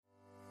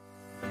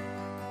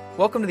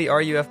Welcome to the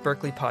RUF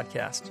Berkeley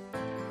podcast.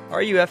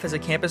 RUF is a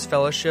campus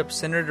fellowship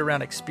centered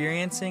around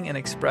experiencing and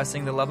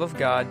expressing the love of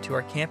God to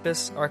our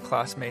campus, our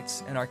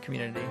classmates, and our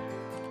community.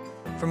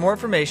 For more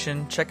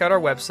information, check out our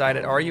website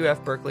at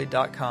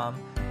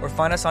rufberkeley.com or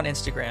find us on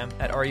Instagram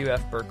at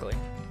rufberkeley.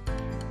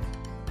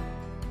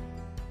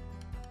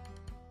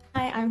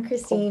 Hi, I'm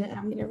Christine, and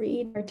I'm going to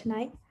read for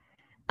tonight.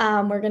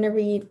 We're going to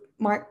read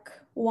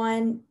Mark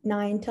 1,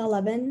 9 to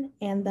 11,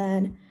 and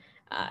then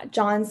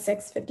John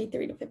 6,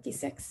 53 to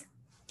 56.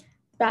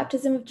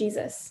 Baptism of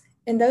Jesus.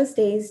 In those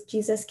days,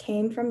 Jesus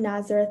came from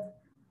Nazareth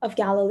of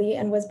Galilee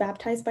and was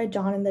baptized by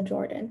John in the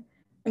Jordan.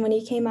 And when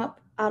he came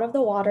up out of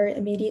the water,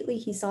 immediately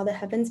he saw the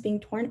heavens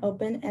being torn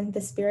open and the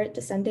Spirit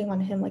descending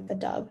on him like a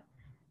dove.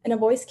 And a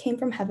voice came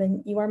from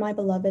heaven, "You are my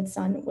beloved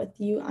Son,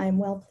 with you I am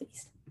well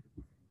pleased."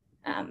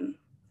 And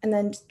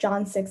then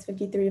John 6,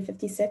 53 to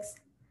 56.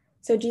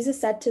 So Jesus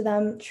said to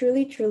them,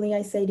 "Truly, truly,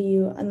 I say to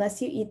you,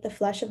 unless you eat the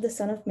flesh of the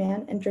Son of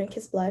Man and drink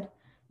his blood,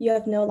 you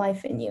have no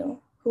life in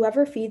you.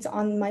 Whoever feeds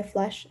on my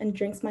flesh and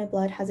drinks my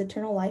blood has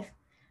eternal life,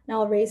 and I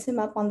will raise him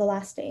up on the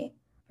last day.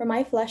 For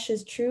my flesh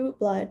is true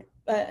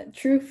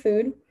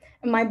food,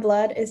 and my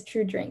blood is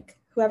true drink.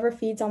 Whoever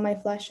feeds on my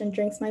flesh and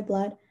drinks my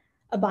blood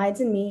abides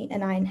in me,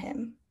 and I in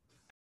him."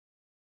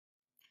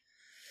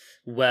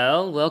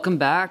 Well, welcome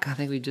back. I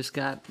think we just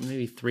got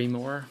maybe 3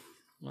 more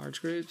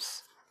large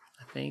groups,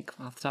 I think,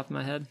 off the top of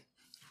my head.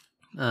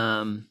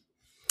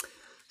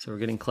 So we're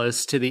getting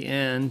close to the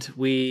end.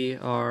 We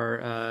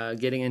are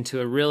getting into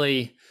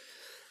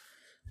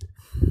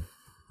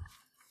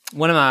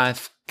one of my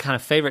kind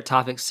of favorite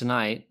topics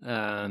tonight,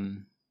 a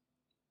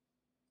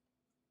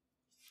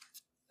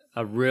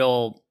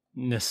real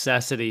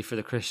necessity for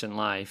the Christian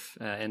life.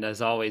 And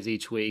as always,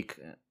 each week,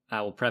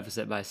 I will preface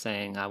it by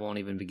saying I won't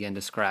even begin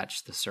to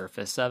scratch the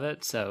surface of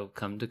it. So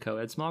come to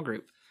Co-Ed Small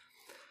Group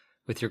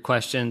with your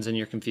questions and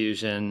your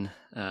confusion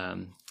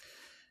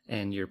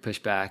and your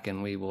pushback,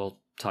 and we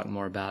will talk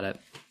more about it.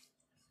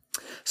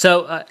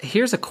 So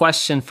here's a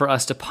question for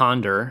us to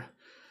ponder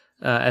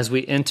as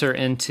we enter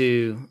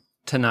into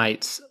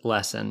tonight's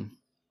lesson.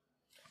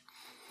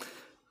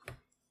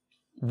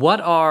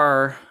 What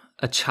are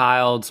a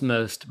child's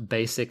most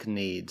basic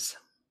needs?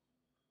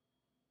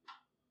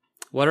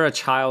 What are a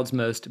child's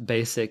most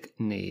basic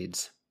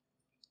needs?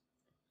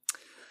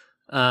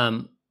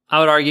 I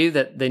would argue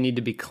that they need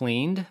to be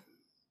cleaned.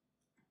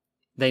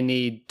 They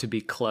need to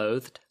be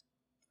clothed.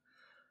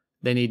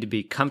 They need to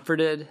be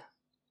comforted,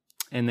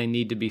 and they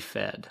need to be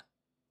fed.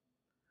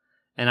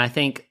 And I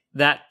think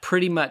that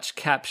pretty much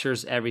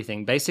captures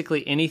everything.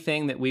 Basically,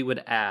 anything that we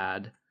would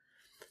add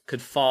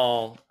could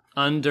fall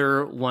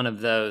under one of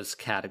those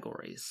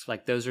categories.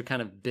 Like those are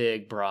kind of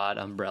big, broad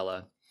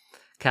umbrella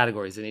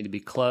categories. They need to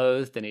be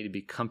clothed, they need to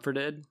be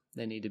comforted,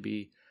 they need to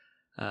be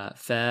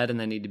fed, and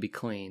they need to be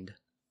cleaned.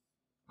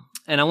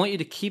 And I want you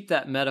to keep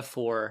that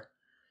metaphor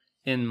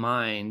in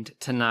mind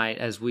tonight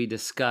as we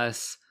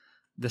discuss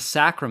the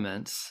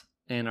sacraments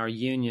and our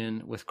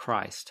union with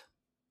Christ.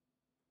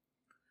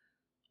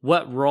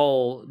 What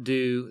role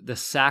do the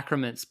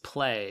sacraments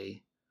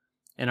play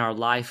in our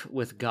life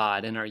with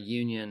God, in our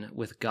union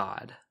with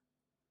God?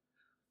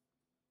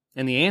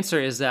 And the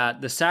answer is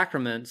that the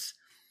sacraments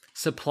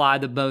supply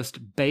the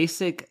most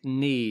basic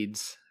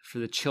needs for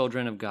the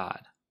children of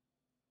God.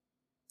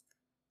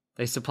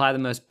 They supply the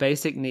most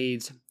basic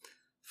needs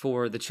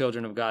for the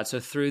children of God. So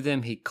through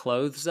them, he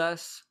clothes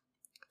us.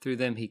 Through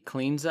them, he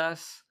cleans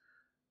us.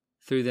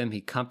 Through them, he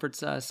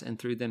comforts us, and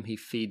through them, he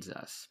feeds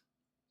us.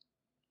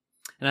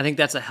 And I think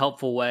that's a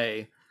helpful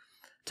way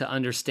to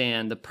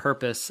understand the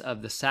purpose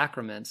of the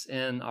sacraments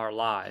in our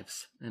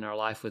lives, in our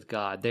life with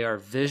God. They are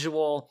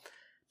visual,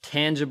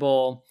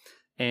 tangible,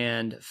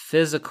 and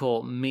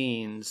physical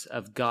means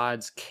of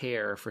God's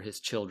care for his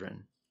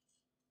children.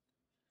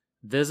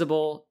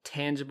 Visible,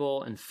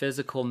 tangible, and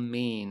physical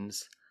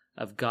means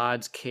of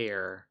God's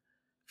care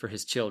for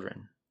his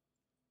children.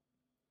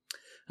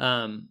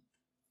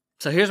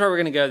 So here's where we're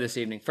going to go this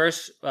evening.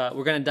 First,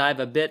 we're going to dive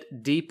a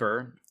bit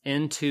deeper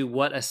into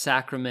what a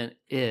sacrament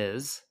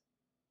is,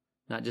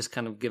 not just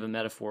kind of give a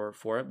metaphor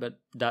for it, but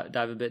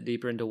dive a bit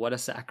deeper into what a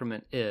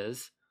sacrament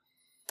is.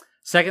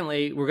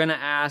 Secondly, we're going to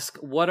ask,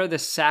 what are the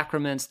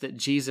sacraments that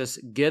Jesus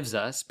gives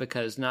us?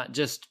 Because not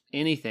just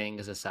anything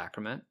is a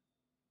sacrament.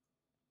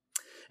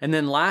 And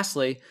then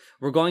lastly,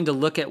 we're going to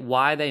look at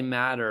why they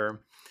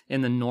matter in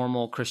the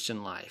normal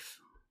Christian life,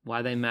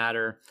 why they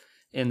matter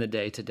in the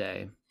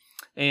day-to-day.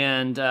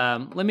 And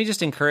let me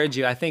just encourage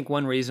you. I think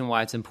one reason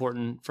why it's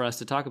important for us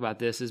to talk about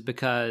this is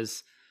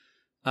because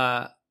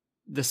the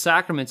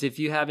sacraments, if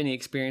you have any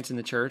experience in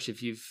the church,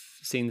 if you've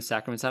seen the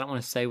sacraments, I don't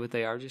want to say what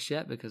they are just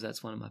yet because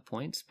that's one of my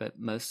points, but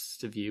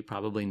most of you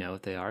probably know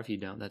what they are. If you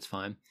don't, that's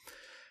fine.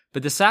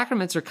 But the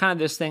sacraments are kind of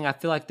this thing I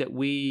feel like that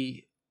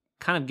we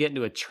kind of get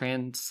into a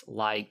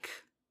trance-like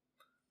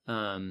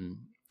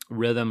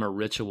rhythm or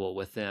ritual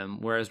with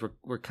them, whereas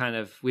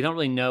we don't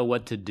really know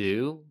what to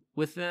do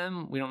with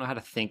them. We don't know how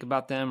to think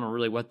about them or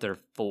really what they're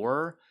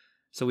for.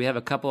 So we have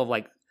a couple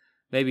of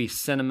maybe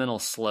sentimental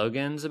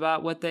slogans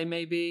about what they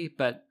may be,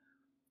 but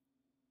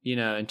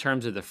in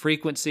terms of the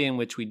frequency in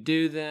which we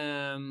do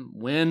them,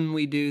 when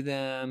we do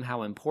them,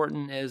 how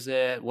important is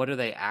it, what are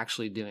they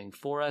actually doing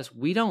for us?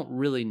 We don't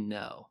really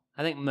know.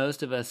 I think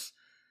most of us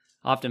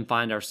often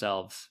find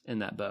ourselves in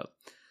that boat.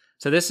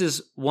 So this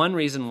is one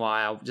reason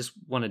why I just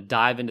want to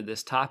dive into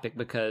this topic,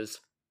 because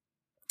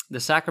the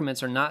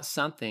sacraments are not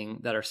something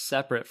that are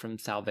separate from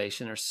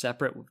salvation or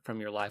separate from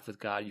your life with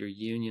God, your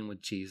union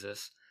with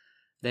Jesus.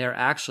 They are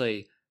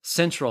actually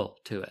central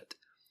to it.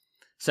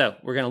 So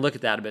we're going to look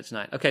at that a bit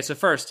tonight. Okay, so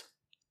first,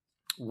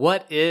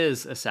 what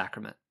is a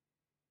sacrament?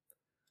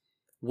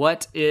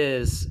 What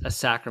is a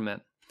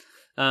sacrament?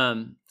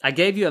 I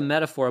gave you a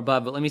metaphor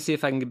above, but let me see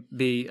if I can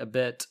be a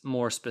bit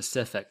more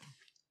specific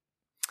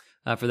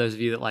for those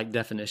of you that like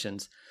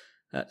definitions.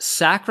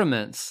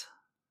 Sacraments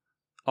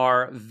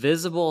are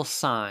visible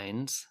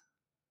signs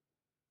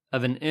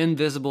of an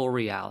invisible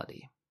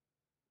reality.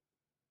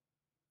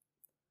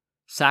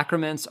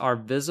 Sacraments are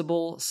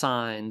visible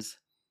signs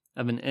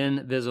of an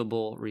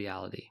invisible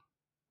reality.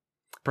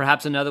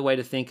 Perhaps another way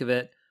to think of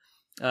it,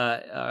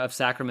 of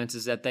sacraments,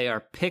 is that they are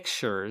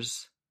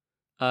pictures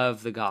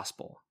of the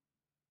gospel.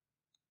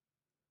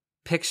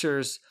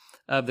 Pictures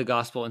of the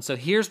gospel. And so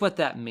here's what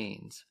that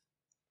means.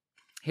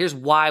 Here's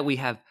why we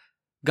have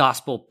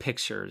gospel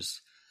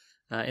pictures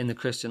in the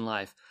Christian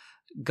life.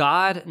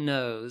 God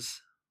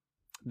knows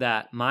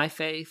that my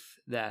faith,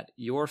 that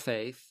your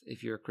faith,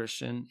 if you're a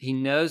Christian, he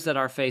knows that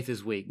our faith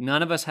is weak.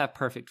 None of us have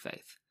perfect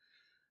faith.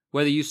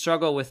 Whether you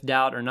struggle with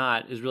doubt or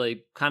not is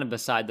really kind of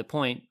beside the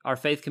point. Our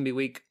faith can be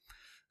weak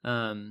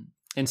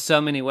in so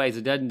many ways.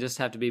 It doesn't just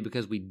have to be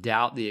because we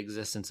doubt the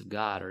existence of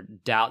God or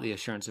doubt the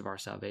assurance of our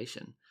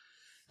salvation.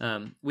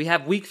 We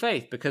have weak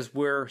faith because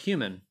we're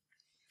human.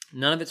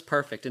 None of it's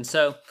perfect. And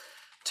so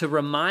to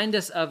remind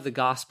us of the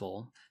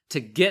gospel,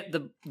 to get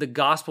the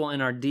gospel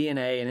in our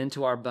DNA and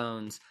into our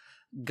bones,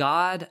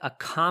 God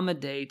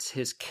accommodates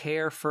his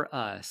care for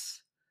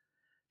us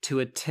to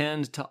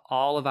attend to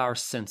all of our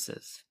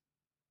senses.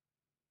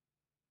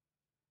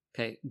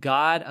 Okay,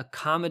 God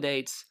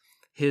accommodates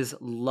his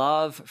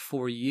love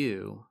for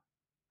you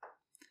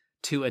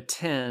to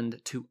attend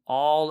to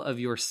all of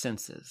your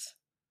senses,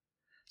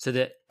 so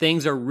that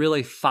things are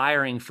really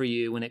firing for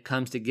you when it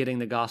comes to getting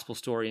the gospel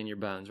story in your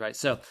bones, right?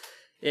 So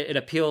it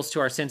appeals to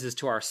our senses,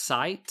 to our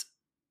sight,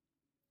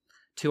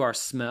 to our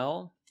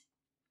smell,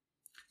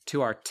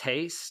 to our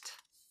taste,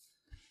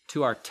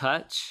 to our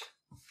touch,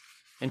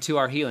 and to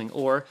our healing,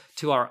 or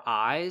to our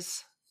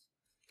eyes,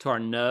 to our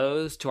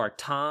nose, to our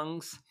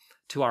tongues,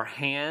 to our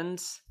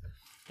hands,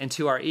 and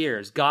to our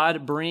ears.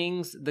 God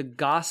brings the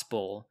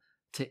gospel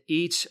to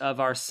each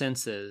of our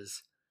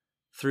senses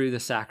through the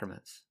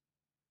sacraments.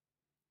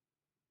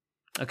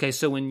 Okay,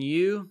 so when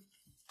you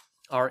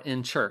are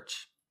in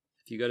church,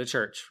 if you go to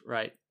church,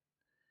 right?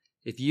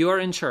 If you are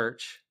in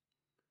church,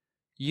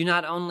 you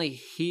not only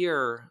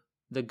hear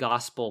the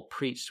gospel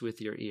preached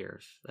with your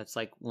ears. That's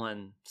like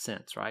one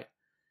sense, right?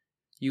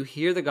 You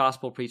hear the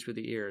gospel preached with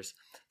your ears.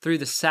 Through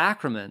the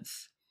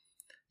sacraments,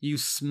 you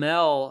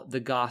smell the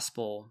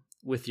gospel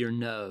with your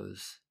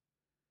nose,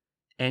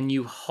 and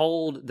you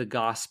hold the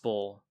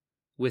gospel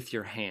with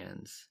your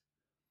hands,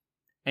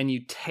 and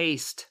you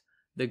taste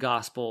the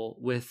gospel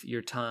with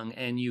your tongue,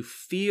 and you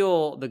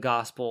feel the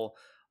gospel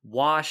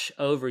wash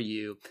over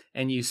you,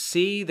 and you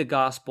see the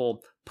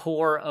gospel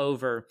pour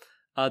over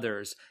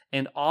others.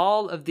 And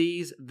all of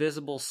these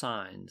visible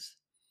signs,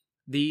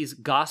 these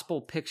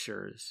gospel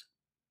pictures,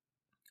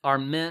 are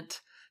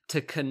meant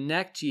to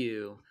connect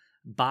you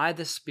by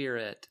the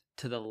Spirit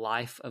to the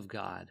life of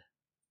God.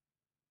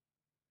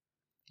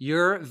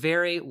 Your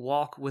very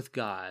walk with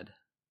God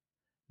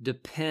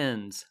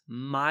depends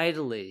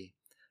mightily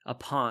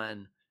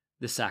upon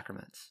the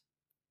sacraments,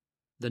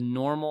 the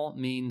normal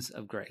means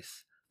of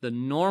grace, the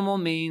normal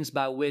means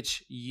by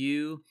which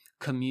you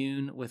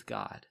commune with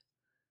God.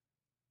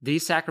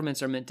 These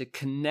sacraments are meant to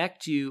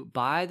connect you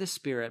by the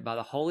Spirit, by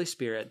the Holy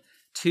Spirit,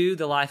 to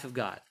the life of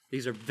God.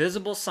 These are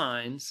visible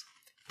signs,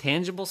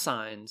 tangible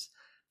signs,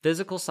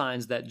 physical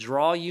signs that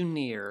draw you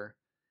near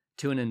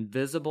to an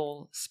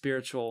invisible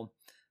spiritual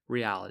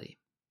reality.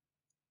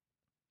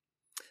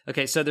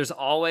 Okay, so there's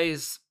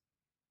always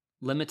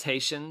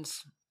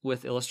limitations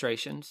with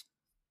illustrations,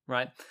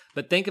 right?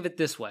 But think of it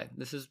this way.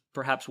 This is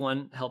perhaps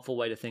one helpful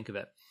way to think of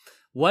it.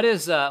 What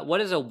is a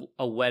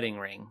wedding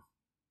ring?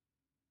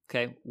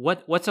 Okay,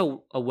 what's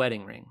a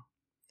wedding ring?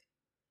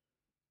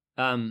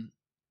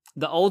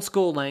 The old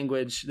school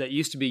language that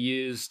used to be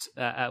used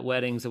at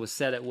weddings, that was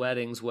said at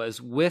weddings, was,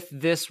 "With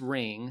this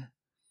ring,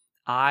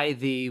 I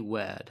thee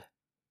wed."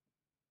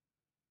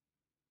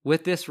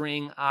 With this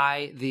ring,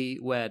 I thee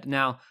wed.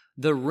 Now,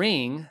 the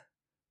ring,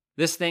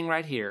 this thing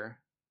right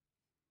here,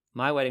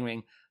 my wedding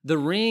ring, the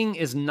ring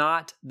is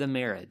not the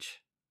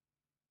marriage.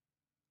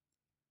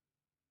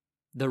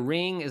 The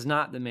ring is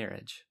not the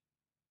marriage.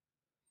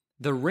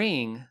 The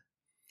ring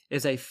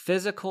is a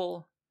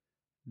physical,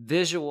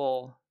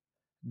 visual,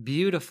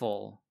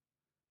 beautiful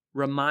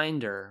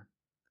reminder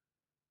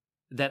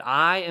that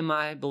I am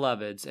my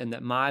beloved's and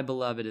that my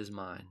beloved is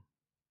mine,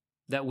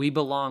 that we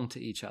belong to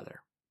each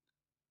other.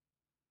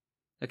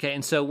 Okay,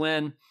 and so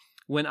when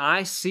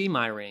I see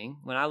my ring,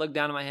 when I look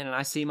down at my hand and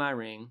I see my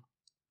ring,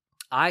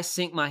 I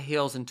sink my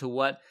heels into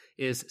what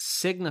is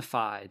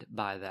signified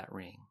by that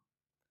ring.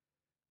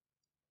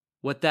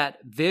 What that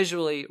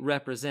visually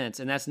represents,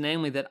 and that's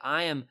namely that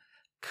I am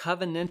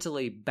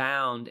covenantally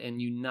bound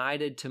and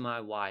united to my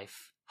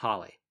wife,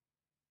 Holly.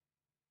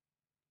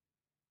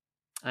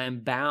 I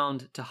am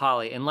bound to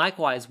Holly. And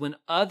likewise, when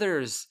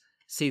others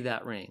see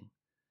that ring,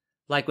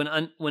 like when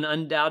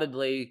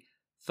undoubtedly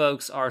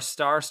folks are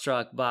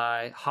starstruck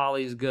by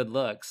Holly's good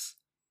looks,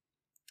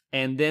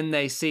 and then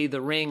they see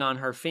the ring on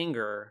her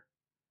finger,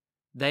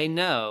 they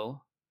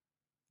know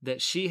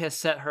that she has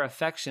set her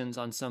affections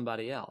on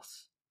somebody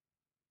else.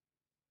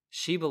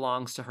 She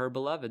belongs to her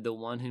beloved, the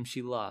one whom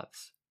she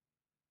loves.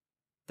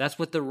 That's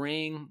what the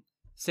ring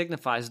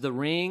signifies. The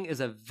ring is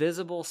a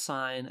visible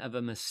sign of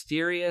a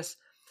mysterious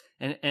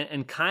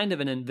and kind of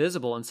an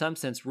invisible, in some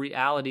sense,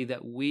 reality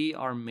that we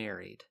are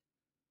married.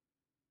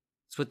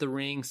 It's what the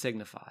ring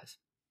signifies.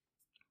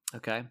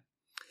 Okay?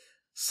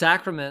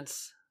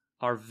 Sacraments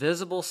are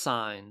visible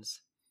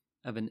signs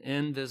of an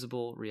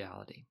invisible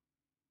reality.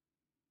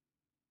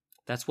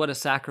 That's what a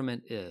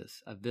sacrament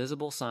is, a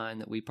visible sign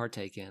that we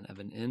partake in of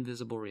an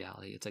invisible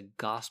reality. It's a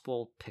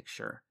gospel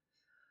picture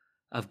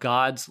of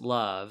God's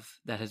love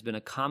that has been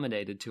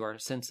accommodated to our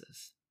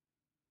senses.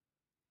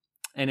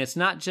 And it's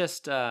not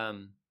just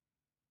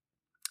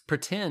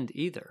pretend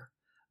either.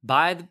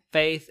 By the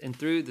faith and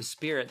through the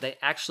Spirit, they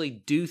actually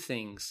do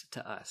things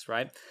to us,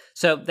 right?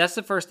 So that's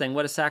the first thing,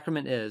 what a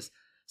sacrament is.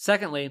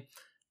 Secondly,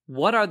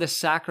 what are the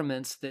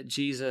sacraments that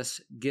Jesus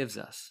gives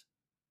us?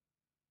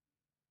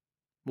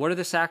 What are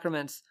the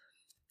sacraments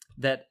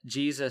that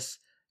Jesus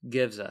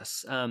gives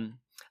us?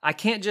 I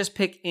can't just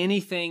pick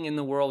anything in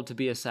the world to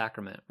be a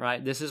sacrament,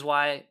 right? This is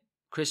why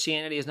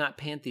Christianity is not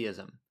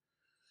pantheism.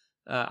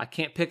 I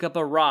can't pick up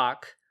a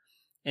rock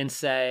and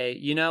say,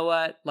 you know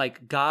what,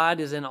 like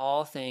God is in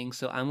all things,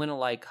 so I'm going to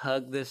like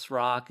hug this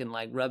rock and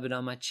like rub it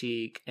on my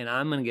cheek, and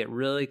I'm going to get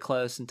really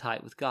close and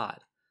tight with God.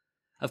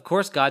 Of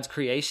course, God's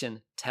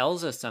creation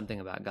tells us something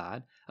about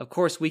God. Of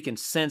course, we can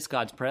sense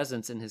God's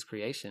presence in his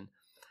creation,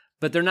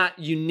 but they're not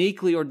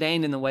uniquely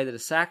ordained in the way that a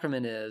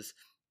sacrament is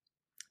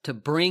to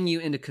bring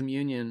you into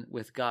communion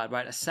with God,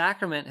 right? A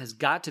sacrament has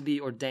got to be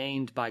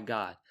ordained by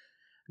God.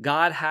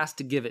 God has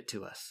to give it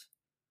to us.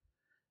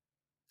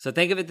 So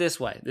think of it this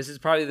way. This is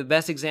probably the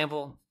best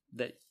example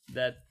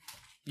that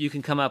you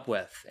can come up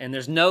with. And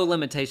there's no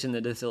limitation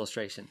to this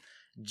illustration.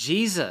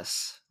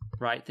 Jesus,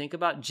 right? Think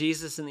about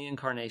Jesus in the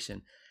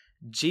incarnation.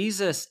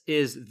 Jesus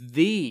is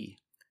the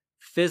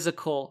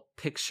physical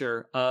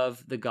picture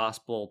of the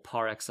gospel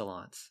par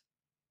excellence.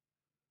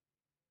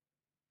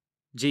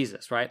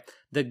 Jesus, right?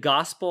 The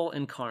gospel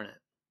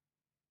incarnate.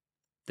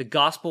 The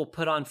gospel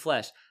put on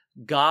flesh.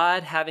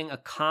 God having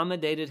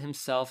accommodated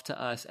himself to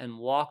us and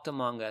walked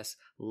among us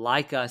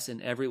like us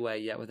in every way,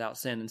 yet without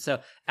sin. And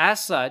so,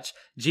 as such,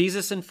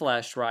 Jesus in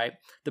flesh, right?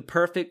 The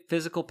perfect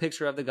physical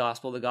picture of the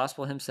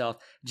gospel himself.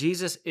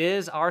 Jesus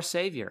is our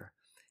Savior.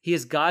 He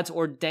is God's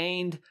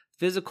ordained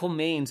physical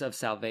means of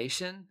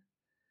salvation.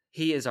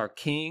 He is our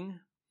King.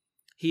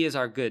 He is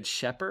our good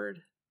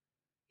shepherd.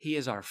 He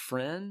is our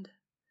friend.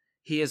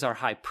 He is our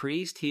high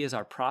priest. He is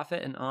our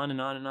prophet, and on and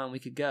on and on we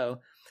could go.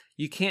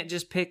 You can't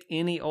just pick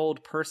any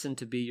old person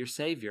to be your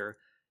Savior.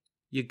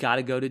 You got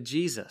to go to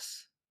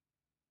Jesus.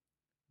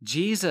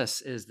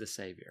 Jesus is the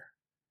Savior.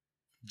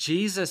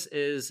 Jesus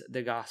is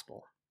the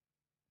gospel.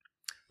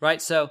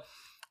 Right? So,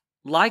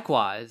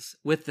 likewise,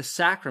 with the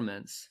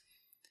sacraments,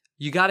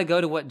 you got to go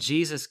to what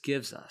Jesus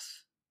gives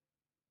us.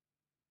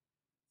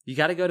 You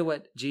got to go to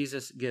what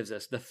Jesus gives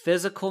us. The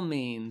physical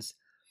means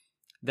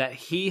that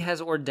he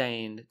has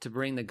ordained to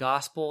bring the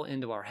gospel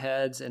into our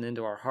heads and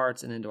into our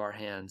hearts and into our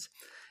hands.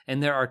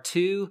 And there are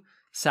two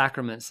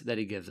sacraments that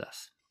he gives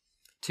us.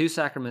 Two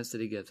sacraments that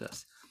he gives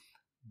us.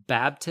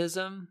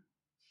 Baptism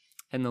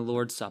and the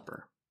Lord's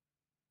Supper,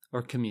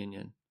 or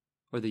communion,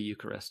 or the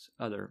Eucharist,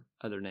 other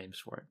names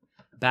for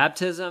it.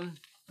 Baptism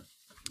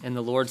and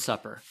the Lord's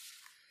Supper.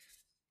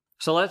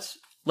 So let's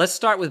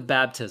start with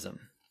baptism.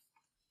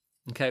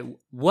 Okay,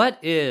 what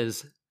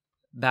is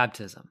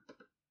baptism?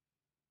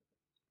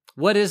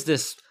 What is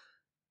this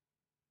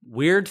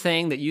weird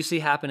thing that you see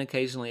happen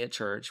occasionally at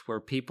church where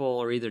people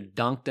are either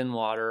dunked in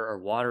water or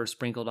water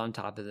sprinkled on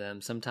top of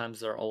them? Sometimes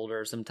they're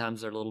older,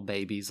 sometimes they're little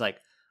babies. Like,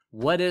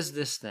 what is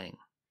this thing?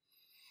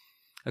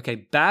 Okay,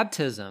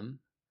 baptism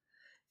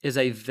is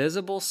a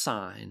visible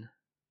sign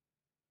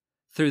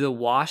through the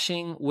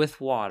washing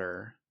with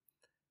water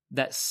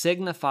that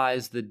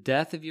signifies the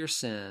death of your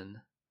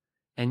sin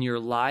and your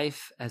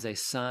life as a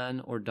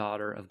son or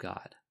daughter of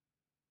God.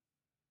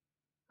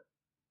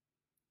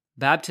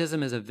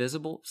 Baptism is a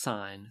visible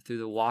sign through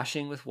the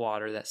washing with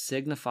water that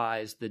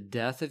signifies the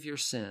death of your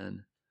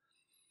sin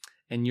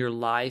and your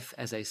life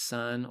as a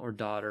son or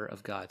daughter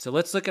of God. So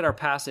let's look at our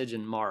passage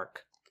in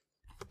Mark.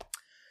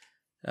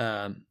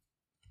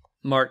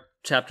 Mark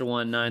chapter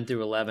 1, 9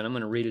 through 11. I'm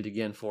going to read it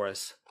again for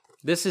us.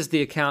 This is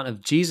the account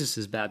of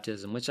Jesus'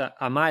 baptism, which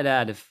I might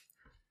add,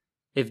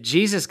 if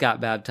Jesus got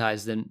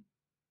baptized, then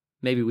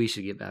Maybe we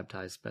should get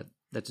baptized, but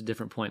that's a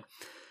different point.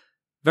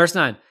 Verse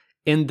 9,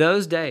 in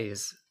those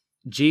days,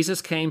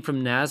 Jesus came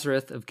from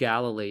Nazareth of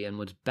Galilee and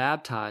was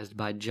baptized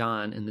by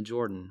John in the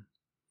Jordan.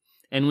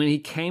 And when he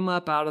came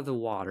up out of the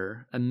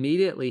water,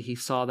 immediately he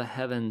saw the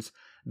heavens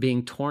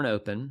being torn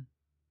open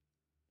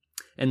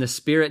and the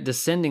Spirit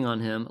descending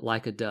on him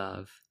like a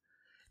dove.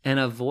 And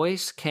a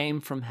voice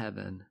came from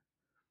heaven,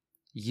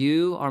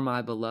 "You are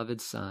my beloved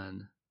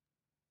Son.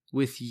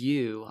 With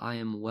you I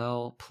am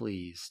well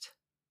pleased."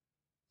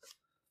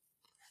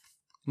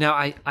 Now,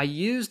 I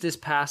use this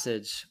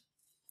passage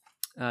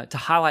to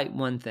highlight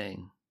one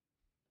thing.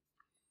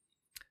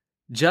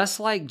 Just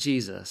like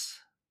Jesus,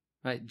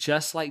 right?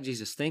 Just like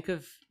Jesus. Think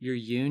of your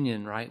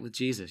union, right, with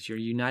Jesus. You're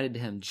united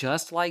to him.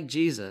 Just like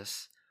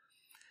Jesus,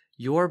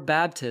 your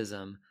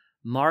baptism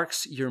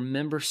marks your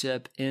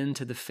membership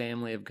into the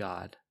family of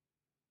God.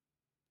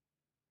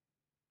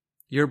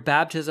 Your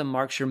baptism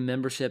marks your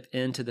membership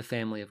into the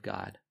family of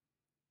God.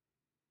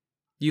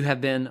 You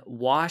have been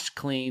washed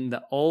clean.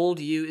 The old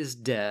you is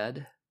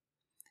dead,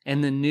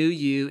 and the new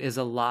you is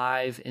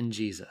alive in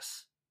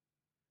Jesus.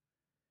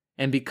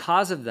 And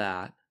because of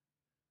that,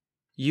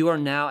 you are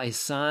now a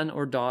son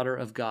or daughter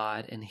of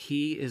God, and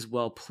he is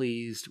well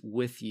pleased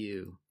with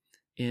you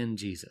in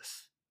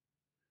Jesus.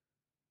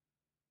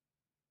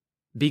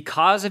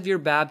 Because of your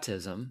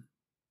baptism,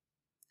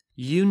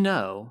 you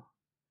know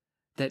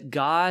that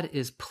God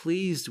is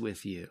pleased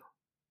with you.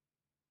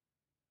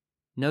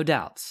 No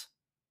doubts.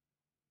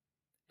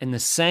 In the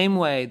same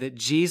way that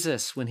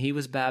Jesus, when he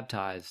was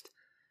baptized,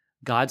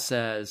 God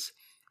says,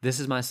 "This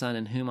is my son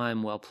in whom I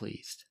am well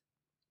pleased."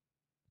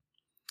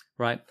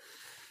 Right?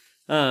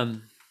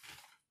 So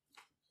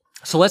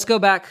let's go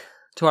back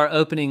to our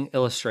opening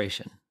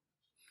illustration.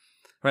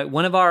 Right?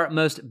 One of our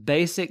most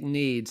basic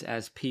needs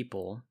as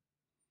people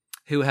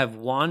who have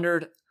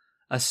wandered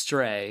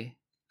astray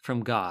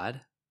from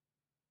God,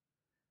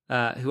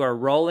 who are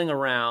rolling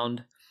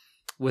around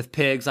with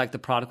pigs like the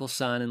prodigal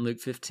son in Luke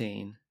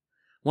 15,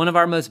 one of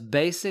our most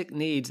basic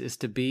needs is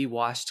to be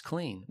washed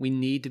clean. We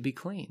need to be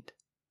cleaned.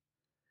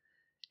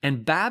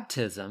 And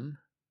baptism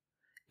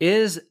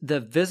is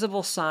the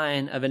visible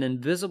sign of an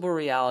invisible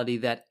reality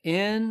that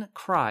in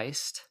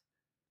Christ,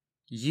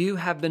 you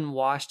have been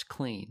washed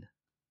clean.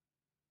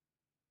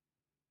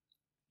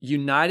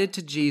 United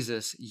to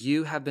Jesus,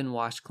 you have been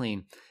washed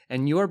clean.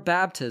 And your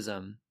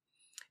baptism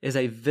is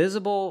a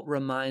visible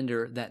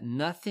reminder that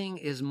nothing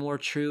is more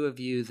true of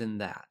you than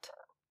that.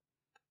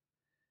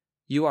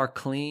 You are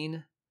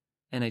clean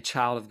and a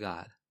child of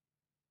God.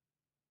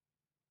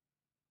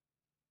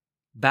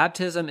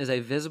 Baptism is a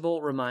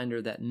visible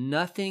reminder that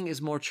nothing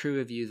is more true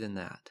of you than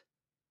that.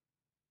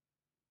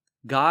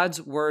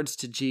 God's words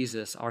to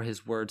Jesus are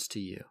his words to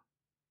you.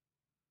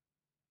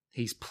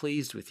 He's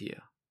pleased with you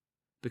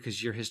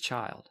because you're his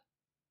child.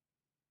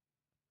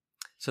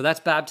 So that's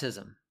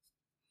baptism.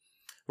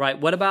 Right?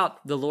 What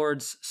about the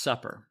Lord's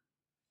Supper?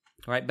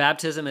 Right?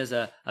 Baptism is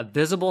a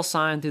visible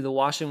sign through the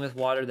washing with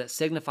water that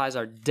signifies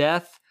our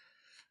death,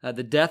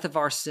 the death of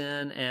our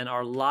sin, and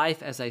our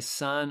life as a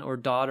son or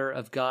daughter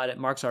of God. It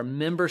marks our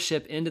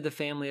membership into the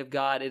family of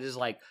God. It is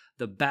like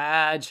the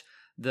badge,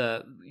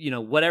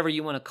 whatever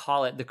you want to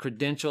call it, the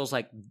credentials,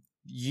 like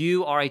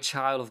you are a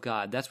child of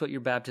God. That's what your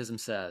baptism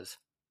says.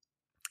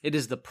 It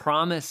is the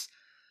promise,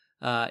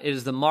 it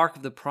is the mark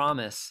of the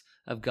promise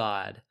of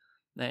God.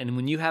 And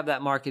when you have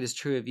that mark, it is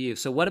true of you.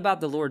 So what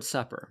about the Lord's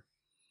Supper?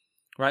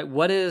 Right?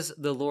 What is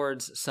the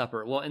Lord's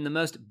Supper? Well, in the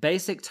most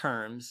basic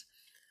terms,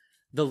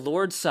 the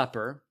Lord's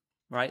Supper,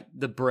 right,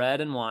 the bread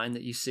and wine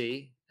that you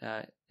see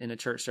in a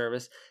church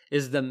service,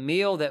 is the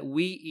meal that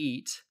we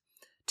eat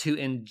to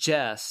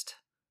ingest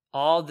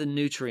all the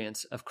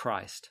nutrients of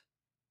Christ.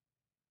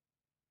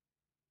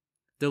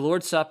 The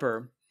Lord's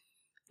Supper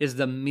is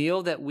the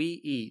meal that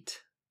we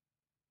eat.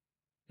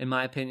 In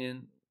my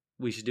opinion,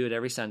 we should do it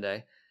every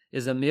Sunday,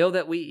 is a meal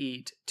that we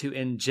eat to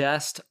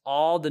ingest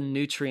all the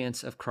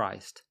nutrients of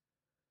Christ.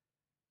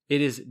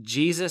 It is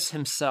Jesus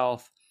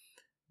himself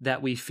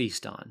that we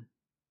feast on.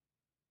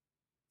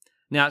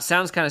 Now, it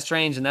sounds kind of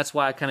strange, and that's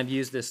why I kind of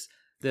use this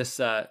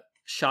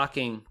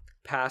shocking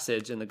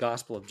passage in the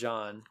Gospel of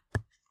John.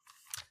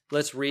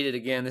 Let's read it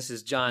again. This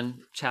is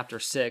John chapter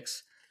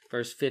 6,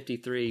 verse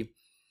 53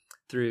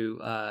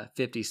 through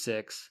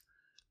 56.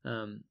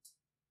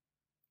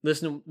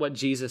 Listen to what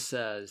Jesus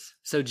says.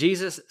 So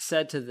Jesus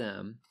said to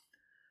them,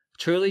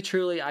 "Truly,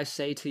 truly, I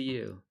say to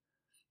you,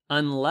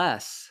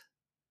 unless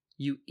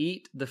you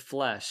eat the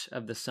flesh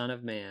of the Son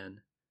of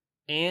Man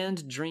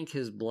and drink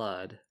his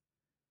blood,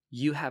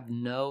 you have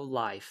no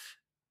life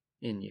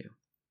in you.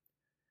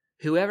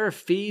 Whoever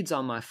feeds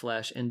on my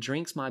flesh and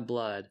drinks my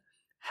blood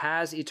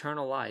has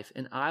eternal life,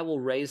 and I will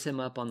raise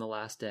him up on the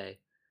last day.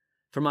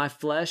 For my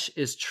flesh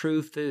is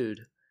true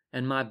food,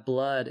 and my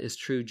blood is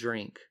true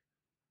drink.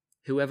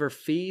 Whoever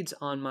feeds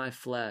on my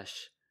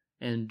flesh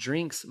and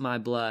drinks my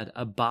blood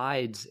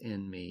abides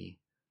in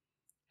me,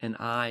 and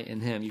I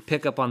in him." You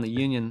pick up on the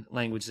union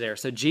language there.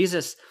 So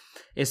Jesus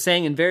is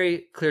saying in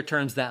very clear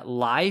terms that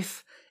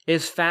life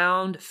is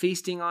found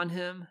feasting on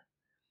him.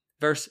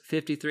 Verse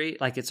 53,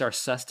 like it's our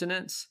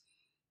sustenance.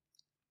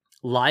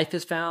 Life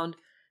is found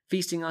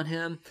feasting on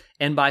him,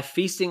 and by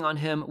feasting on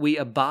him, we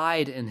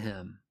abide in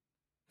him.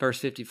 Verse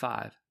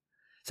 55.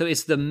 So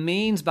it's the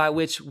means by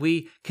which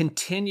we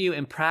continue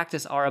and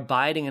practice our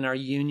abiding and our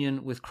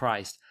union with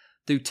Christ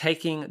through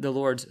taking the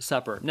Lord's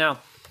Supper. Now,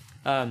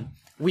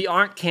 we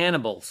aren't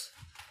cannibals.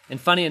 And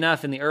funny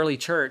enough, in the early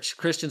church,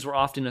 Christians were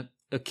often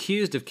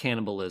accused of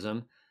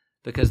cannibalism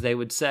because they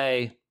would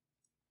say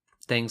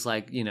things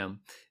like,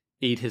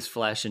 eat his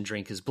flesh and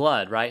drink his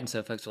blood, right? And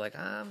so folks are like,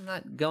 I'm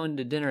not going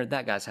to dinner at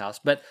that guy's house.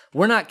 But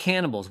we're not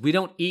cannibals. We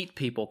don't eat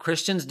people.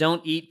 Christians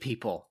don't eat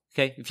people,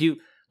 okay? If you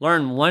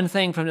learn one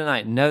thing from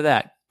tonight, know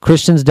that.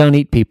 Christians don't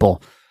eat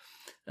people.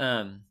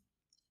 But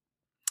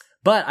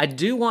I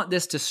do want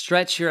this to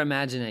stretch your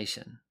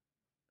imagination,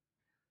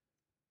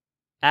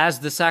 as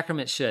the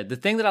sacrament should. The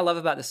thing that I love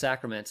about the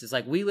sacraments is,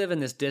 like, we live in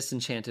this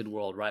disenchanted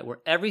world, right? Where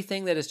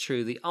everything that is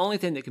true, the only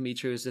thing that can be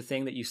true is the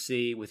thing that you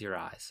see with your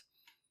eyes,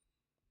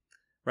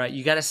 right?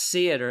 You got to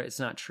see it or it's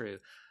not true.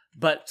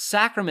 But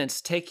sacraments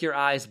take your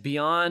eyes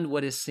beyond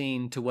what is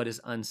seen to what is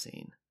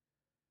unseen,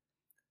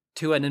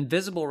 to an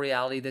invisible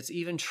reality that's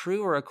even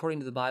truer, according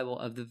to the Bible,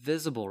 of the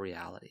visible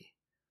reality.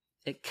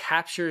 It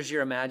captures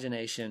your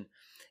imagination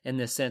in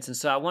this sense. And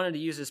so I wanted to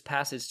use this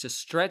passage to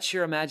stretch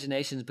your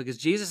imaginations, because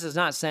Jesus is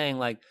not saying,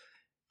 like,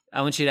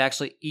 I want you to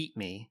actually eat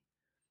me,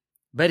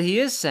 but he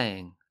is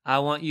saying, I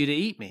want you to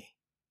eat me.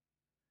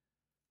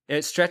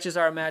 It stretches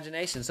our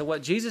imagination. So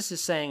what Jesus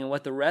is saying, and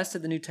what the rest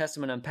of the New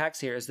Testament unpacks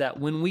here, is that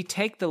when we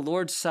take the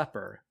Lord's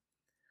Supper,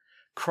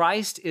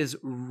 Christ is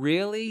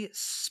really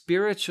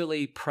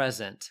spiritually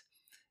present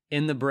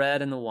in the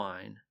bread and the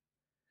wine.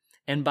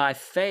 And by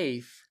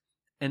faith,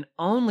 and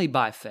only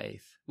by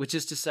faith, which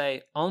is to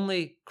say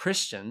only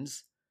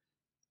Christians,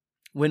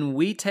 when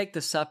we take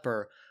the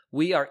supper,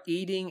 we are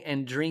eating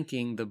and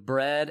drinking the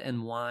bread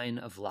and wine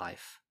of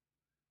life.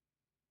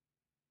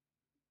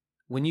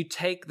 When you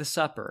take the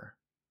supper,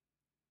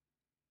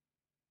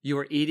 you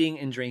are eating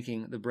and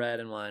drinking the bread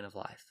and wine of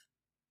life.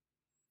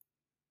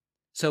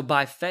 So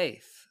by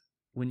faith,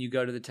 when you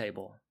go to the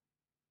table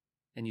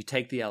and you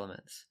take the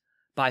elements,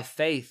 by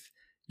faith,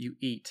 you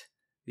eat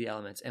the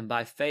elements. And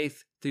by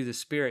faith, through the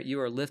Spirit, you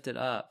are lifted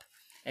up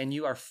and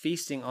you are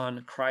feasting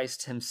on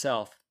Christ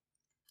himself.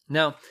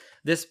 Now,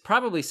 this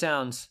probably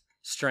sounds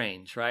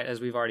strange, right?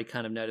 As we've already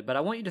kind of noted, but I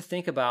want you to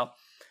think about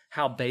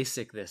how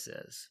basic this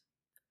is.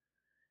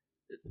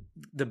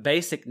 The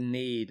basic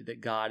need that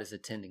God is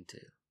attending to,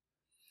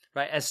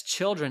 right? As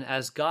children,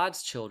 as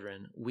God's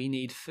children, we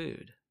need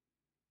food.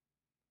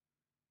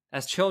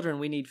 As children,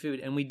 we need food,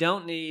 and we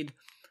don't need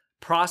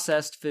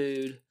processed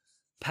food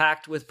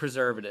packed with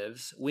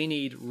preservatives. We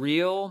need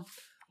real,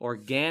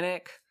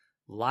 organic,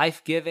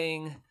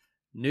 life-giving,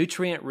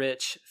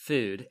 nutrient-rich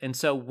food. And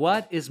so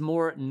what is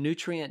more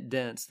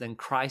nutrient-dense than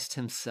Christ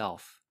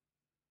himself?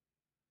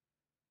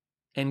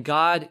 And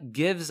God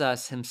gives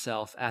us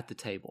himself at the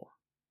table.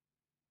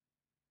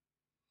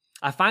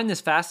 I find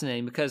this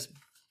fascinating because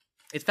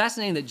it's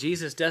fascinating that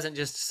Jesus doesn't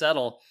just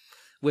settle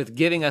with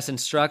giving us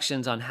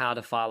instructions on how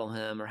to follow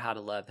him or how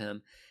to love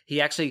him.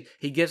 He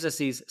gives us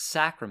these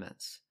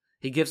sacraments.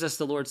 He gives us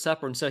the Lord's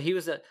Supper. And so he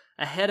was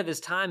ahead of his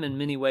time in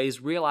many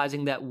ways,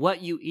 realizing that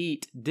what you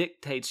eat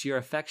dictates your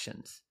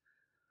affections.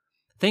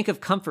 Think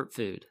of comfort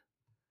food,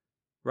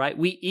 right?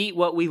 We eat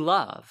what we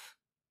love.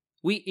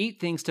 We eat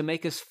things to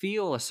make us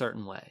feel a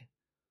certain way.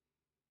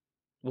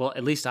 Well,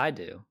 at least I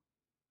do.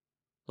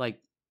 Like,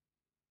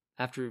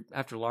 after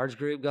large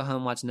group, go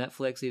home, watch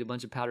Netflix, eat a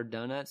bunch of powdered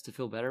donuts to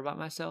feel better about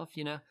myself,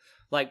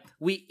 Like,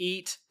 we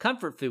eat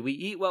comfort food. We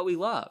eat what we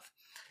love.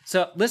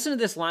 So listen to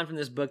this line from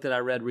this book that I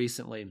read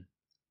recently.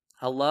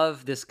 I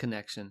love this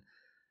connection.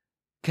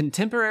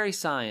 Contemporary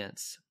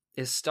science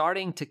is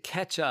starting to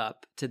catch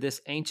up to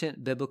this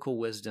ancient biblical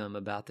wisdom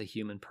about the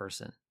human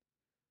person.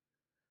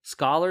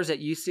 Scholars at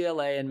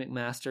UCLA and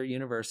McMaster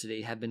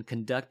University have been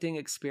conducting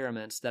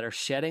experiments that are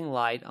shedding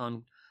light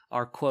on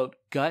our, quote,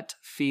 gut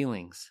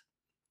feelings.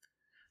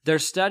 Their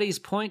studies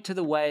point to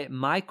the way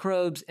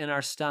microbes in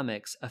our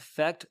stomachs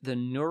affect the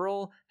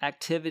neural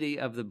activity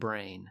of the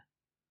brain.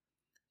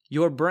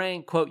 Your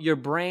brain, quote, your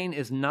brain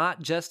is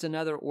not just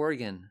another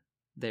organ,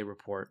 they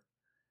report.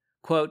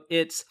 Quote,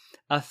 it's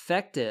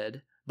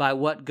affected by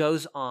what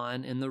goes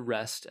on in the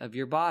rest of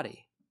your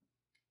body.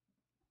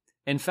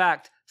 In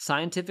fact,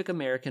 Scientific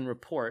American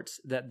reports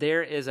that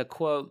there is a,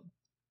 quote,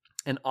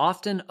 an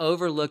often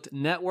overlooked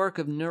network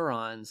of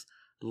neurons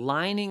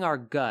lining our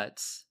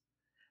guts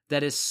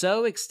that is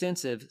so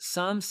extensive,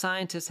 some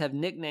scientists have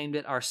nicknamed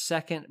it our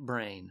second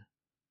brain.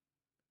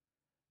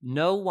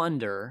 No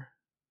wonder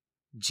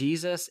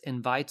Jesus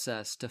invites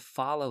us to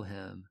follow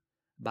him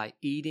by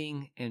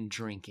eating and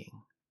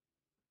drinking.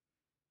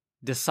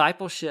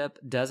 Discipleship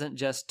doesn't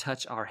just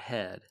touch our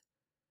head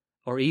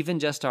or even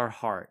just our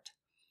heart.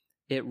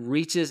 It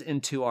reaches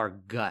into our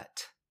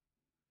gut,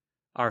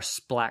 our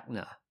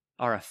splachna,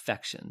 our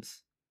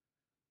affections.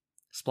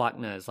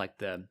 Splachna is like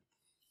the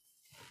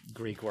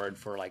Greek word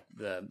for like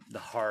the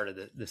heart of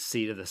the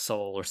seat of the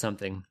soul or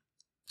something,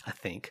 I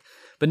think.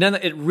 But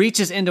it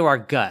reaches into our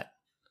gut,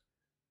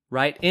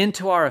 right?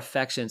 Into our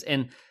affections.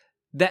 And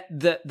that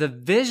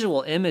the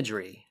visual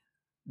imagery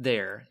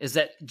there is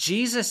that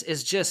Jesus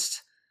is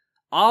just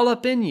all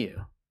up in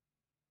you,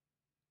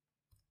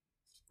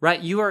 right?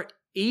 You are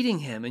eating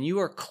him and you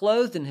are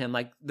clothed in him.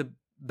 Like the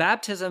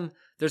baptism,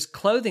 there's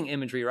clothing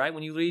imagery, right?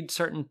 When you read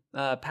certain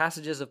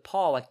passages of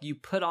Paul, like you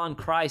put on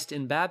Christ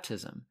in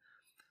baptism.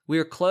 We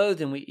are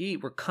clothed and we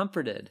eat, we're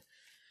comforted.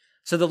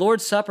 So the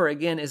Lord's Supper,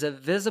 again, is a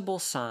visible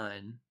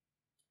sign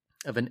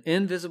of an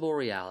invisible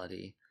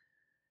reality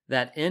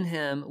that in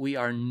him we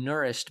are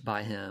nourished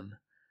by him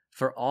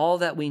for all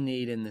that we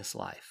need in this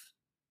life,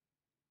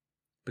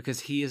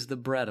 because he is the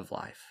bread of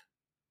life.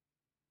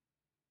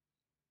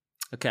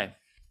 Okay,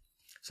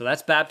 so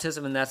that's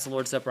baptism and that's the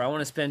Lord's Supper. I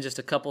want to spend just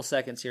a couple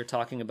seconds here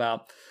talking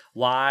about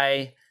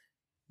why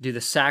do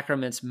the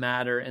sacraments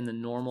matter in the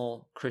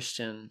normal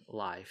Christian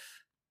life.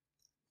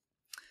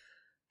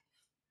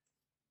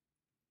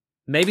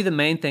 Maybe the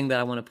main thing that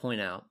I want to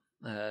point out,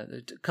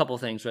 a couple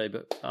of things really,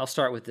 but I'll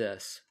start with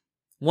this.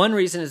 One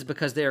reason is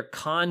because they are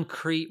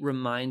concrete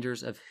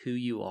reminders of who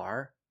you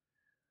are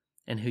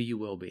and who you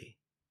will be.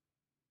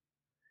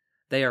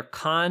 They are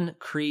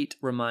concrete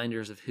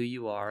reminders of who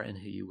you are and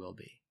who you will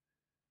be.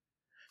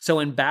 So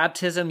in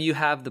baptism, you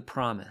have the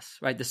promise,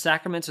 right? The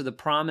sacraments are the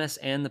promise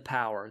and the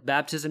power.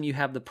 Baptism, you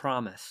have the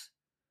promise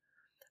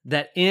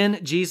that in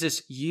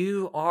Jesus,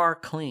 you are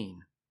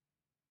clean.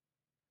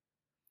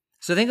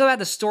 So think about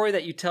the story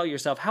that you tell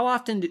yourself. How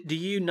often do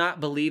you not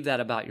believe that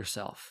about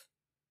yourself?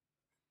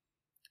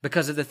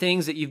 Because of the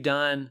things that you've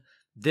done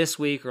this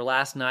week or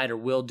last night or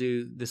will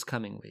do this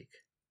coming week.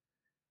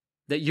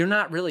 That you're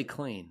not really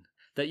clean.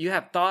 That you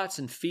have thoughts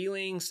and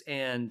feelings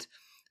and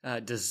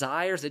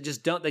desires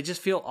that they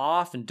just feel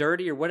off and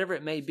dirty or whatever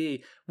it may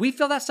be. We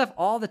feel that stuff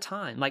all the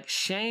time. Like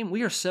shame,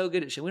 we are so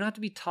good at shame. We don't have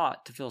to be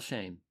taught to feel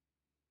shame.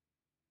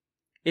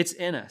 It's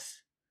in us.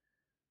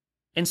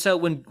 And so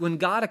when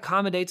God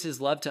accommodates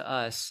his love to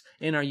us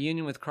in our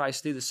union with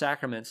Christ through the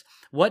sacraments,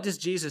 what does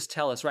Jesus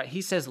tell us, right?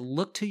 He says,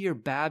 look to your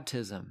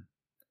baptism.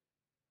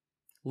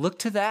 Look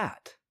to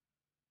that.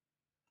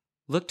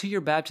 Look to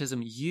your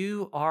baptism.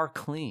 You are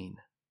clean.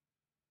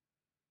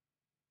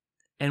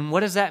 And what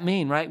does that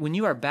mean, right? When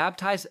you are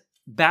baptized,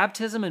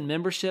 baptism and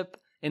membership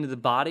into the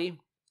body,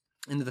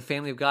 into the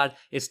family of God,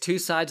 is two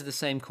sides of the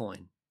same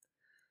coin.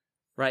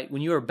 Right?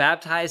 When you are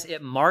baptized,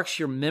 it marks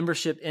your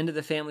membership into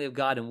the family of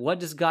God. And what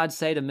does God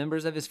say to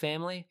members of his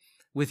family?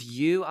 With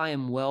you, I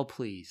am well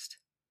pleased.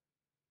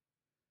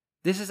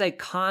 This is a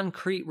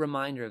concrete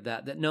reminder of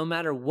that no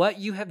matter what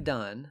you have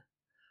done,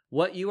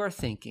 what you are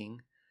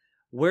thinking,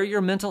 where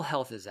your mental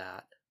health is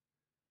at,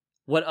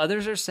 what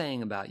others are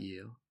saying about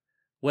you,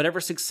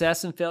 whatever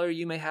success and failure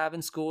you may have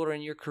in school or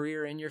in your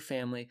career or in your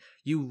family,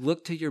 you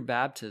look to your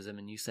baptism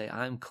and you say,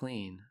 I'm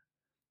clean.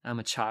 I'm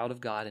a child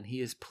of God and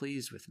he is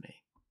pleased with me.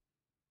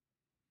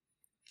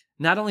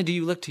 Not only do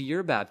you look to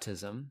your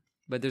baptism,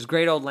 but there's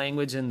great old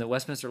language in the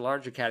Westminster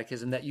Larger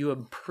Catechism that you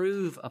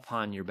improve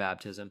upon your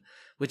baptism,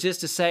 which is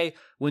to say,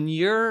 when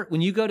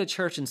you go to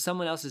church and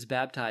someone else is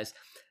baptized,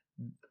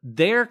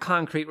 their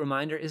concrete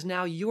reminder is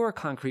now your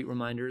concrete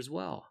reminder as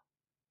well.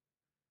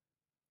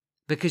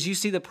 Because you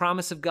see the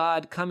promise of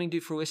God coming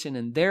to fruition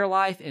in their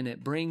life, and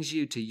it brings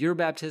you to your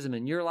baptism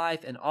in your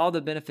life and all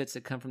the benefits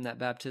that come from that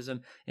baptism,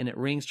 and it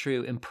rings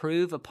true.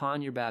 Improve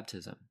upon your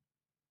baptism.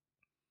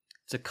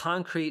 It's a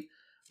concrete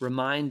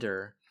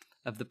reminder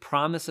of the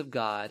promise of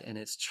God and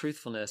its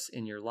truthfulness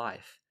in your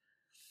life,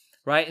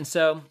 right? And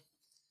so,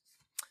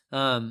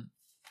 last,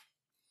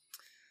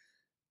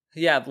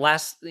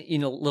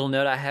 little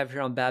note I have here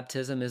on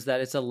baptism is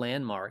that it's a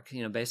landmark.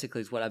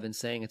 Basically is what I've been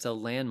saying. It's a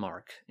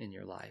landmark in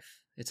your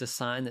life. It's a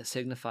sign that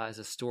signifies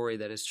a story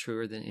that is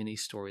truer than any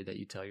story that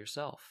you tell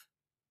yourself.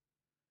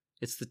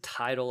 It's the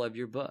title of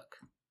your book.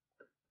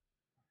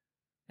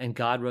 And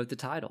God wrote the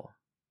title.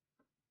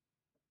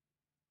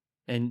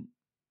 And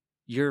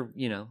you're,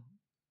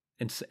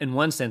 in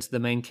one sense, the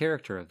main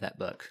character of that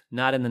book,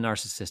 not in the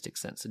narcissistic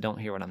sense. So don't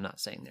hear what I'm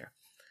not saying there.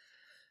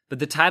 But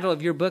the title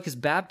of your book is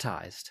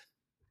Baptized,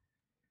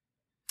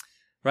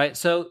 right?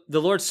 So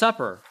the Lord's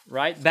Supper,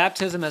 right?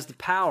 Baptism as the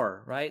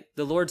power, right?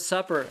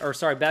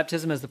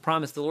 Baptism as the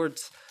promise, the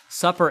Lord's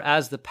Supper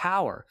as the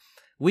power.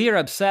 We are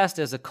obsessed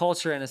as a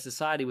culture and a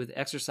society with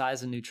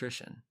exercise and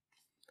nutrition,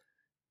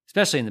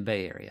 especially in the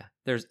Bay Area.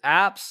 There's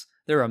apps.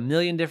 There are a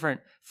million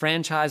different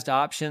franchised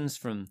options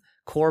from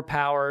Core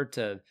Power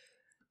to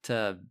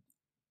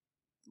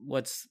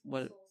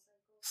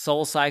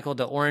Soul Cycle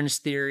to Orange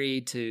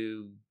Theory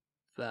to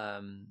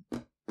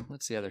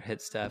what's the other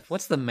hit stuff?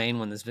 What's the main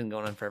one that's been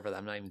going on forever that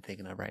I'm not even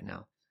thinking of right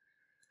now?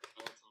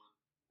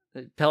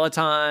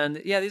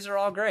 Peloton. Yeah, these are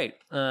all great.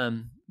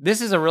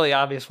 This is a really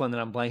obvious one that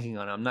I'm blanking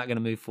on. I'm not going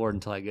to move forward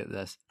until I get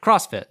this.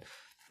 CrossFit.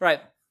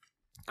 Right.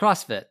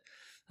 CrossFit.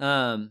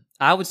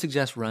 I would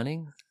suggest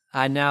running.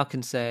 I now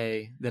can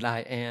say that I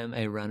am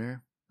a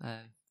runner.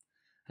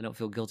 I don't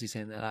feel guilty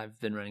saying that. I've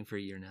been running for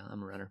a year now.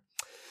 I'm a runner.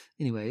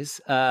 Anyways,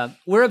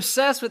 we're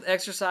obsessed with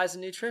exercise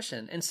and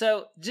nutrition. And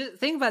so just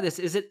think about this.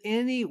 Is it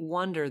any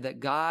wonder that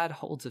God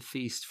holds a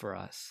feast for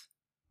us?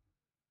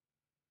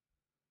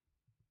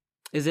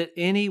 Is it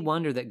any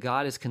wonder that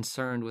God is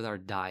concerned with our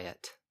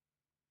diet?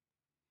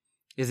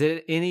 Is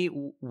it any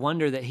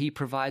wonder that he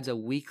provides a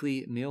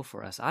weekly meal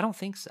for us? I don't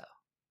think so,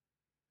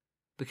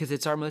 because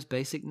it's our most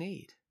basic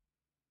need.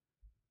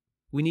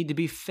 We need to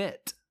be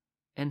fit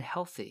and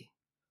healthy.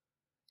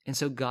 And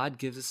so God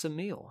gives us a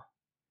meal,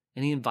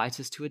 and he invites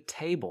us to a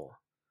table,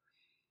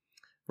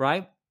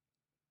 right?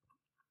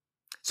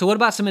 So what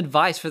about some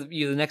advice for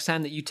you the next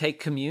time that you take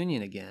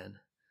communion again?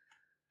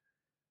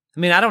 I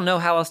mean, I don't know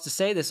how else to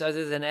say this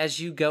other than as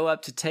you go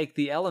up to take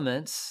the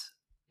elements,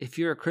 if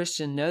you're a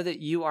Christian, know that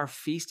you are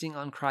feasting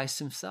on Christ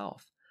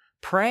himself.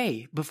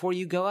 Pray before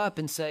you go up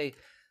and say,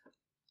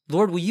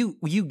 Lord, will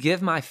you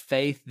give my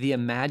faith the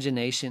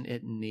imagination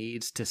it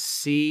needs to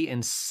see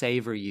and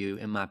savor you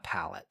in my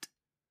palate?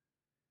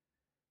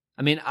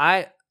 I mean,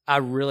 I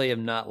really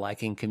am not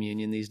liking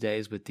communion these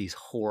days with these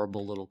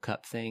horrible little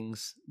cup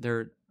things.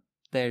 They're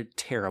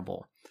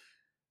terrible.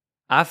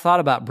 I've thought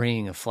about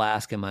bringing a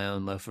flask and my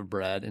own loaf of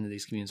bread into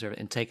these communion service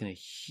and taking a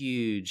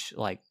huge,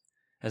 like,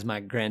 as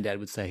my granddad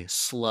would say,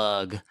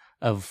 slug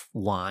of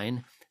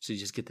wine. So you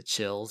just get the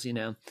chills,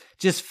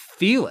 just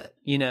feel it,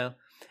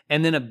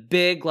 and then a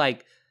big,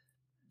 like,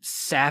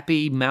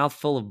 sappy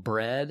mouthful of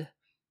bread.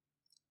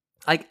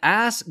 Like,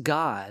 ask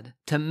God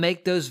to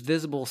make those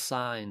visible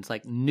signs,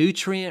 like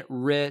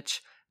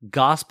nutrient-rich,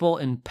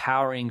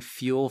 gospel-empowering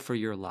fuel for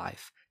your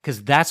life,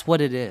 because that's what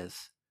it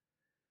is.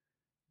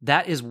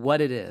 That is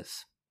what it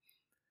is.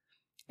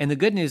 And the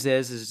good news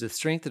is the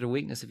strength or the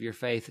weakness of your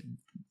faith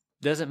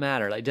doesn't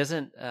matter. Like,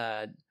 doesn't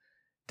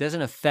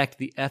affect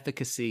the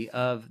efficacy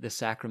of the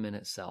sacrament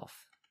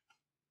itself.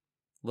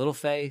 Little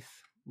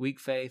faith, weak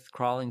faith,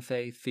 crawling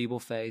faith, feeble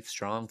faith,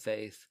 strong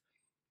faith.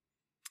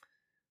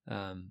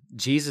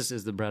 Jesus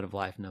is the bread of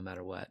life no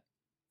matter what.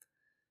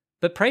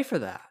 But pray for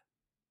that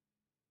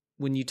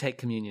when you take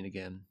communion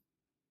again.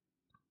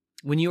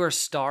 When you are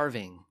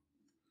starving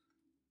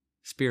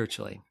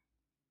spiritually.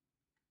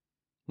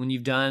 When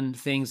you've done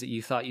things that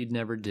you thought you'd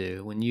never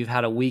do. When you've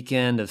had a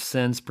weekend of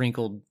sin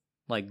sprinkled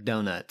like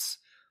donuts.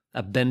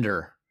 A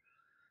bender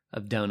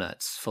of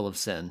donuts full of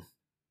sin.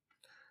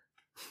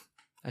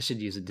 I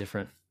should use a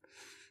different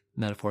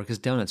metaphor because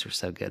donuts are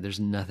so good. There's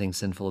nothing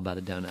sinful about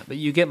a donut. But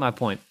you get my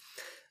point.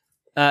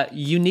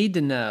 You need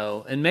to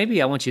know, and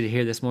maybe I want you to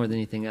hear this more than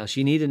anything else,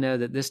 you need to know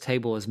that this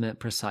table is meant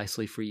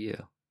precisely for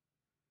you.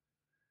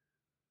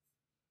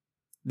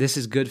 This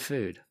is good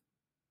food.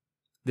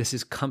 This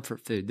is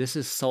comfort food. This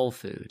is soul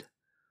food.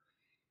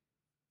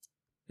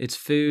 It's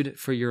food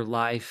for your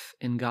life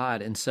in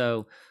God. And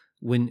so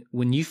when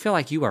you feel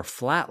like you are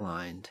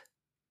flatlined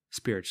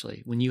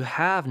spiritually, when you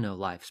have no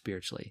life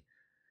spiritually,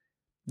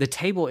 the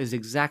table is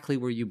exactly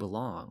where you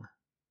belong.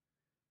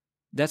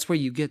 That's where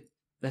you get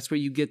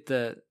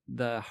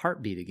the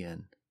heartbeat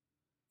again.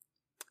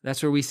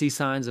 That's where we see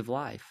signs of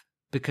life,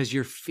 because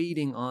you're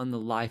feeding on the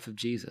life of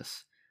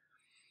Jesus.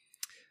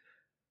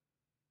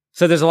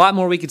 So there's a lot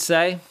more we could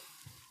say.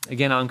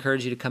 Again, I'll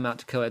encourage you to come out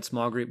to Co-Ed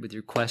Small Group with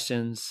your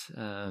questions.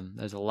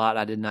 There's a lot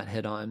I did not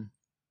hit on.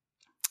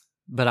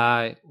 But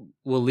I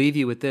will leave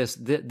you with this.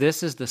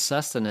 This is the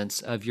sustenance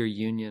of your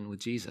union with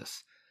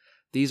Jesus.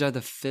 These are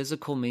the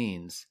physical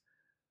means.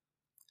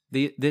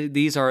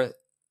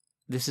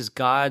 This is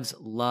God's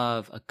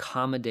love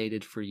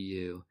accommodated for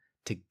you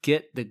to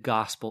get the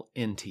gospel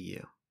into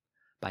you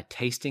by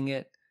tasting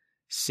it,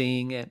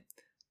 seeing it,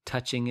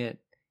 touching it,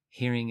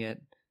 hearing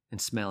it,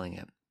 and smelling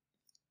it.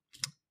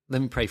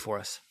 Let me pray for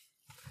us.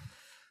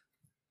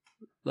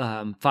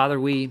 Father,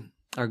 we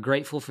are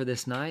grateful for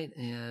this night,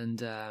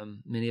 and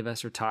many of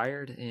us are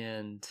tired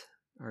and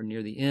are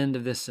near the end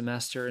of this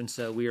semester, and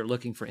so we are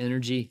looking for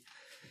energy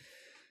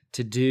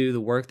to do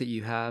the work that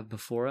you have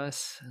before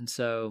us. And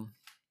so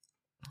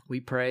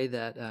we pray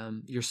that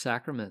your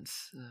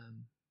sacraments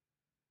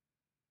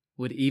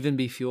would even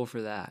be fuel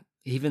for that,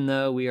 even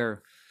though we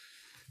are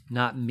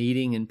not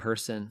meeting in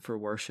person for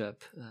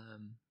worship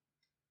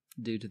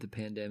due to the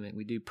pandemic.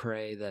 We do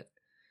pray that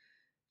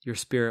your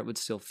Spirit would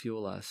still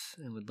fuel us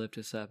and would lift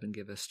us up and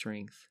give us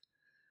strength.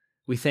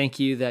 We thank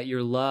you that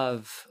your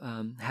love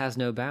has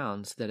no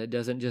bounds, that it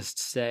doesn't just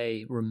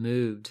stay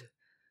removed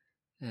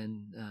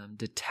and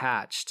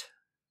detached,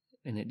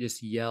 and it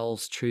just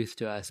yells truth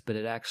to us, but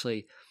it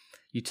actually,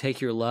 you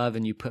take your love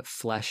and you put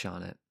flesh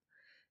on it,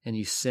 and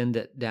you send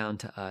it down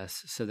to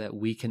us so that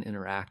we can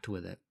interact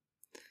with it.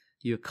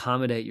 You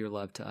accommodate your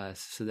love to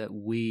us so that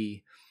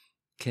we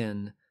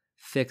can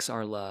fix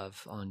our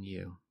love on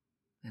you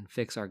and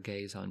fix our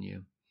gaze on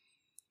you.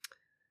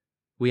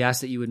 We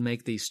ask that you would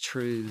make these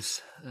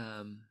truths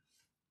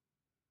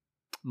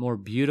more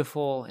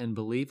beautiful and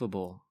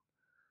believable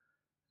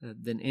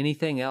than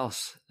anything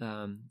else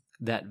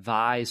that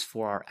vies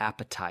for our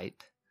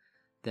appetite,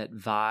 that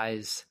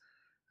vies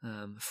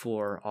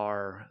for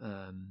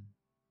our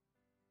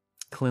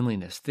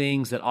cleanliness,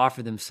 things that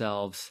offer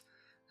themselves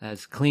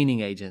as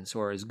cleaning agents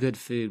or as good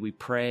food. We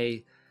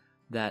pray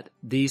that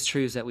these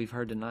truths that we've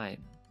heard tonight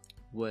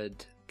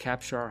would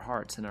capture our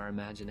hearts and our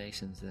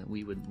imaginations, and that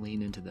we would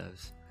lean into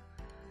those.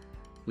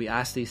 We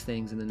ask these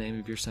things in the name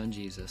of your Son,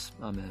 Jesus.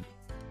 Amen.